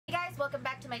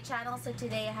my channel. So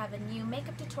today I have a new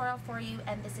makeup tutorial for you,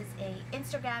 and this is a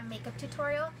Instagram makeup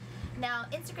tutorial. Now,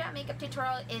 Instagram makeup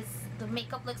tutorial is the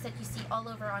makeup looks that you see all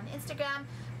over on Instagram,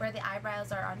 where the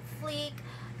eyebrows are on fleek,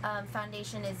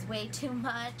 foundation is way too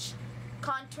much,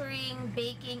 contouring,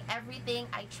 baking, everything.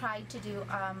 I tried to do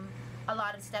a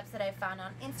lot of steps that I found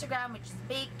on Instagram, which is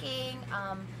baking,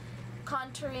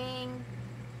 contouring,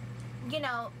 you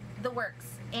know, the works.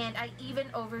 And I even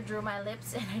overdrew my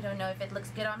lips, and I don't know if it looks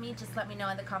good on me. Just let me know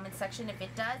in the comment section if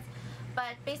it does.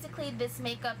 But basically, this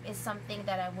makeup is something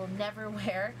that I will never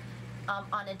wear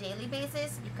on a daily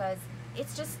basis because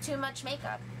it's just too much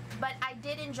makeup. But I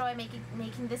did enjoy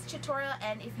making this tutorial,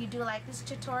 and if you do like this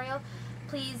tutorial,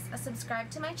 please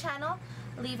subscribe to my channel,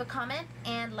 leave a comment,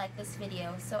 and like this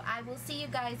video. So I will see you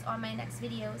guys on my next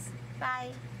videos.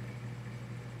 Bye!